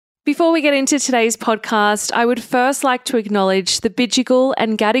Before we get into today's podcast, I would first like to acknowledge the Bidjigal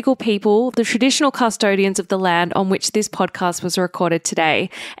and Gadigal people, the traditional custodians of the land on which this podcast was recorded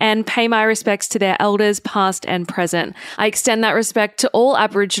today, and pay my respects to their elders past and present. I extend that respect to all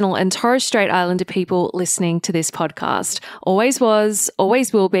Aboriginal and Torres Strait Islander people listening to this podcast. Always was,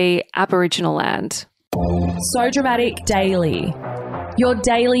 always will be Aboriginal land. So Dramatic Daily. Your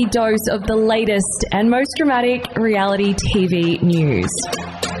daily dose of the latest and most dramatic reality TV news.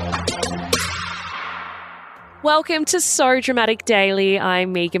 Welcome to So Dramatic Daily.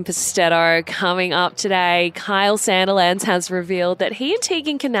 I'm Megan Pistetto. Coming up today, Kyle Sandilands has revealed that he and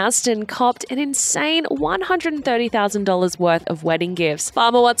Tegan Canaston copped an insane $130,000 worth of wedding gifts.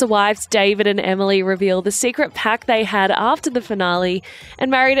 Farmer What's a Wife's David and Emily reveal the secret pact they had after the finale. And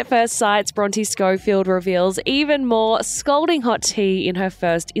Married at First Sight's Bronte Schofield reveals even more scalding hot tea in her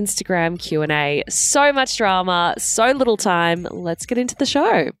first Instagram Q&A. So much drama, so little time. Let's get into the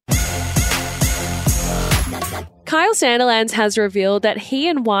show. Kyle Sandilands has revealed that he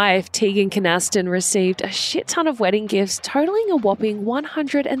and wife Tegan Canaston received a shit ton of wedding gifts totaling a whopping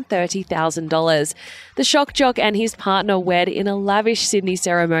 $130,000. The shock jock and his partner wed in a lavish Sydney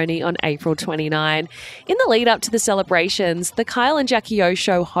ceremony on April 29. In the lead up to the celebrations, the Kyle and Jackie O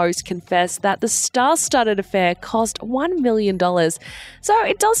show host confessed that the star-studded affair cost $1 million. So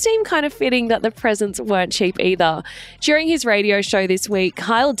it does seem kind of fitting that the presents weren't cheap either. During his radio show this week,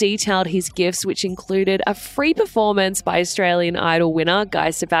 Kyle detailed his gifts, which included a free performance by Australian Idol winner Guy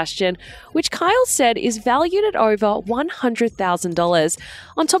Sebastian, which Kyle said is valued at over $100,000.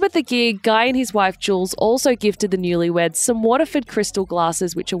 On top of the gig, Guy and his wife Jules also gifted the newlyweds some Waterford crystal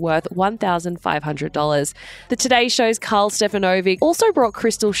glasses, which are worth $1,500. The Today Show's Carl Stefanovic also brought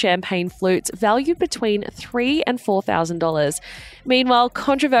crystal champagne flutes valued between $3,000 and $4,000. Meanwhile,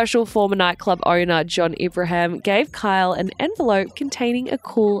 controversial former nightclub owner John Ibrahim gave Kyle an envelope containing a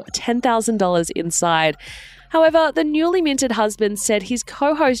cool $10,000 inside. However, the newly minted husband said his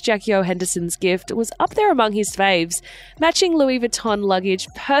co-host Jackie O Henderson's gift was up there among his faves, matching Louis Vuitton luggage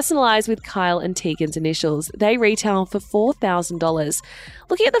personalised with Kyle and Tegan's initials. They retail for $4,000.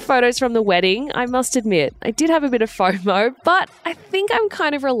 Looking at the photos from the wedding, I must admit, I did have a bit of FOMO, but I think I'm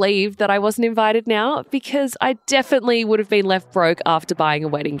kind of relieved that I wasn't invited now because I definitely would have been left broke after buying a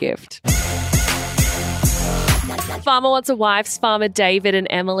wedding gift. Farmer What's a Wife's Farmer David and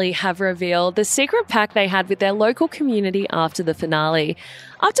Emily have revealed the secret pact they had with their local community after the finale.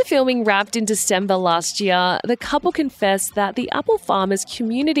 After filming Wrapped in December last year, the couple confessed that the apple farmers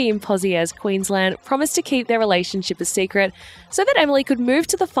community in Pozieres, Queensland, promised to keep their relationship a secret so that Emily could move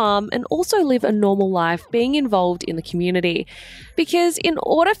to the farm and also live a normal life being involved in the community. Because in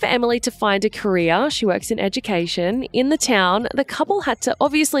order for Emily to find a career, she works in education, in the town, the couple had to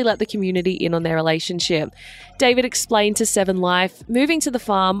obviously let the community in on their relationship. David explained to 7 Life, moving to the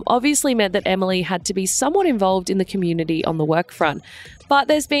farm obviously meant that Emily had to be somewhat involved in the community on the work front. But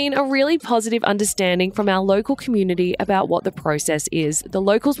there's been a really positive understanding from our local community about what the process is. The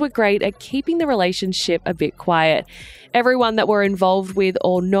locals were great at keeping the relationship a bit quiet. Everyone that we're involved with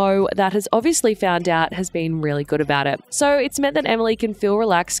or know that has obviously found out has been really good about it. So it's meant that Emily can feel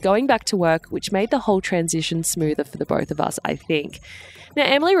relaxed going back to work, which made the whole transition smoother for the both of us, I think. Now,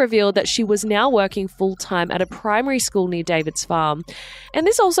 Emily revealed that she was now working full-time at a primary school near David's farm. And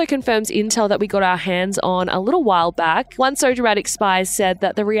this also confirms intel that we got our hands on a little while back. One So Dramatic spy said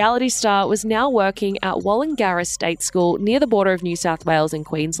that the reality star was now working at Wallangarra State School near the border of New South Wales and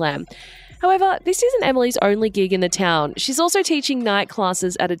Queensland. However, this isn't Emily's only gig in the town. She's also teaching night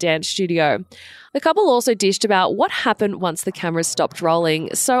classes at a dance studio. The couple also dished about what happened once the cameras stopped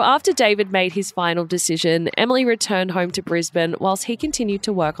rolling. So after David made his final decision, Emily returned home to Brisbane whilst he continued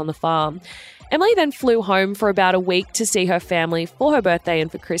to work on the farm. Emily then flew home for about a week to see her family for her birthday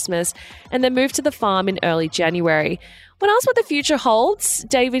and for Christmas, and then moved to the farm in early January. When asked what the future holds,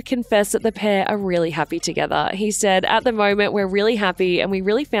 David confessed that the pair are really happy together. He said, "At the moment, we're really happy and we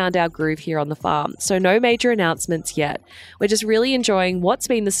really found our groove here on the farm. So no major announcements yet. We're just really enjoying what's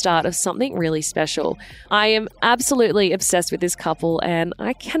been the start of something really special. I am absolutely obsessed with this couple and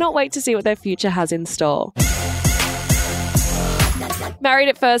I cannot wait to see what their future has in store." Married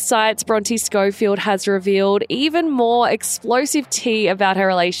at First Sight's Bronte Schofield has revealed even more explosive tea about her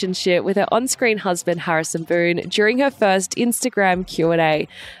relationship with her on-screen husband Harrison Boone during her first Instagram Q&A.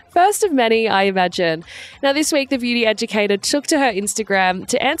 First of many, I imagine. Now, this week, the beauty educator took to her Instagram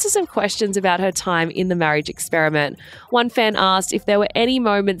to answer some questions about her time in the marriage experiment. One fan asked if there were any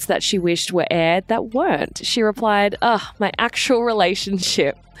moments that she wished were aired that weren't. She replied, my actual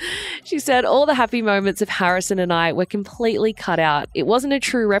relationship. She said all the happy moments of Harrison and I were completely cut out. It wasn't a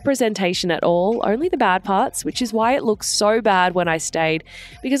true representation at all, only the bad parts, which is why it looked so bad when I stayed,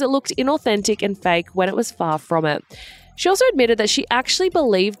 because it looked inauthentic and fake when it was far from it. She also admitted that she actually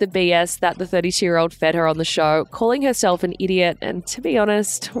believed the BS that the 32-year-old fed her on the show, calling herself an idiot, and to be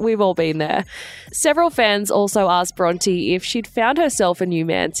honest, we've all been there. Several fans also asked Bronte if she'd found herself a new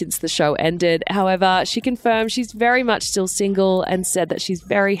man since the show ended. However, she confirmed she's very much still single and said that she's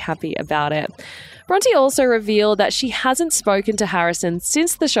very happy about it. Bronte also revealed that she hasn't spoken to Harrison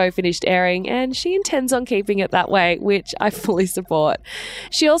since the show finished airing, and she intends on keeping it that way, which I fully support.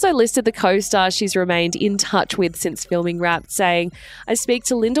 She also listed the co-star she's remained in touch with since filming Wrapped, saying, "I speak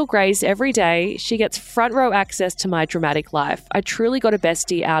to Lyndall Grace every day. She gets front row access to my dramatic life. I truly got a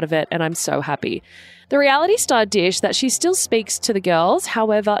bestie out of it, and I'm so happy." The reality star dished that she still speaks to the girls.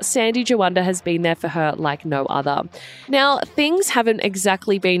 However, Sandy Jawanda has been there for her like no other. Now, things haven't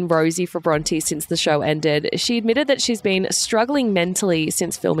exactly been rosy for Bronte since the show ended. She admitted that she's been struggling mentally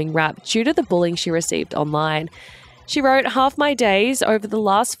since filming Wrapped due to the bullying she received online. She wrote, "Half my days over the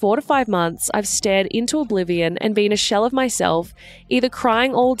last 4 to 5 months, I've stared into oblivion and been a shell of myself, either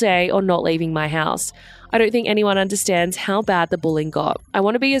crying all day or not leaving my house. I don't think anyone understands how bad the bullying got. I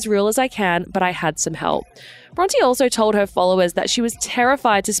want to be as real as I can, but I had some help." Bronte also told her followers that she was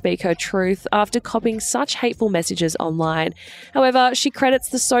terrified to speak her truth after copying such hateful messages online. However, she credits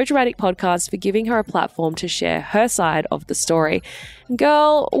the So Dramatic podcast for giving her a platform to share her side of the story.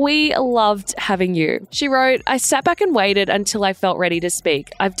 "Girl, we loved having you." She wrote, "I sat back and waited until I felt ready to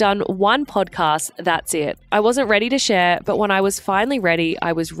speak. I've done one podcast, that's it. I wasn't ready to share, but when I was finally ready,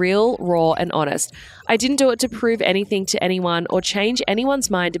 I was real, raw, and honest. I didn't do it to prove anything to anyone or change anyone's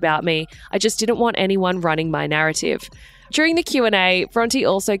mind about me. I just didn't want anyone running my narrative." During the Q&A, Bronte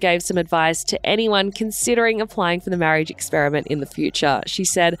also gave some advice to anyone considering applying for the marriage experiment in the future. She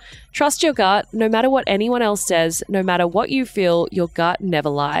said, "Trust your gut. No matter what anyone else says, no matter what you feel, your gut never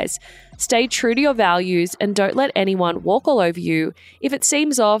lies. Stay true to your values and don't let anyone walk all over you. If it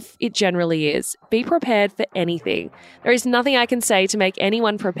seems off, it generally is. Be prepared for anything. There is nothing I can say to make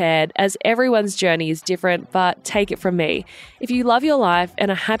anyone prepared, as everyone's journey is different, but take it from me. If you love your life and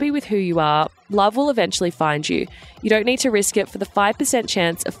are happy with who you are, love will eventually find you. You don't need to risk it for the 5%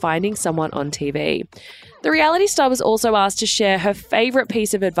 chance of finding someone on TV." The reality star was also asked to share her favourite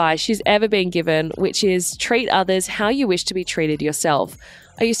piece of advice she's ever been given, which is treat others how you wish to be treated yourself.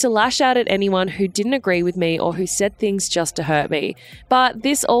 "I used to lash out at anyone who didn't agree with me or who said things just to hurt me. But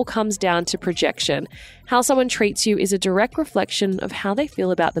this all comes down to projection. How someone treats you is a direct reflection of how they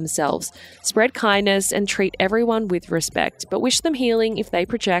feel about themselves. Spread kindness and treat everyone with respect, but wish them healing if they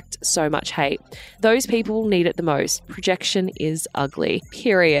project so much hate. Those people need it the most. Projection is ugly.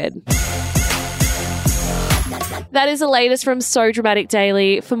 Period." That is the latest from So Dramatic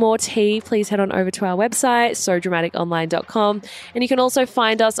Daily. For more tea, please head on over to our website, sodramaticonline.com. And you can also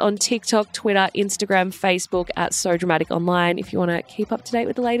find us on TikTok, Twitter, Instagram, Facebook at So Dramatic Online if you want to keep up to date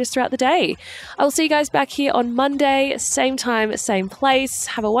with the latest throughout the day. I will see you guys back here on Monday, same time, same place.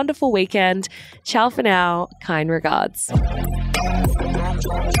 Have a wonderful weekend. Ciao for now. Kind regards.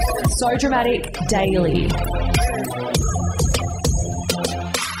 So Dramatic Daily.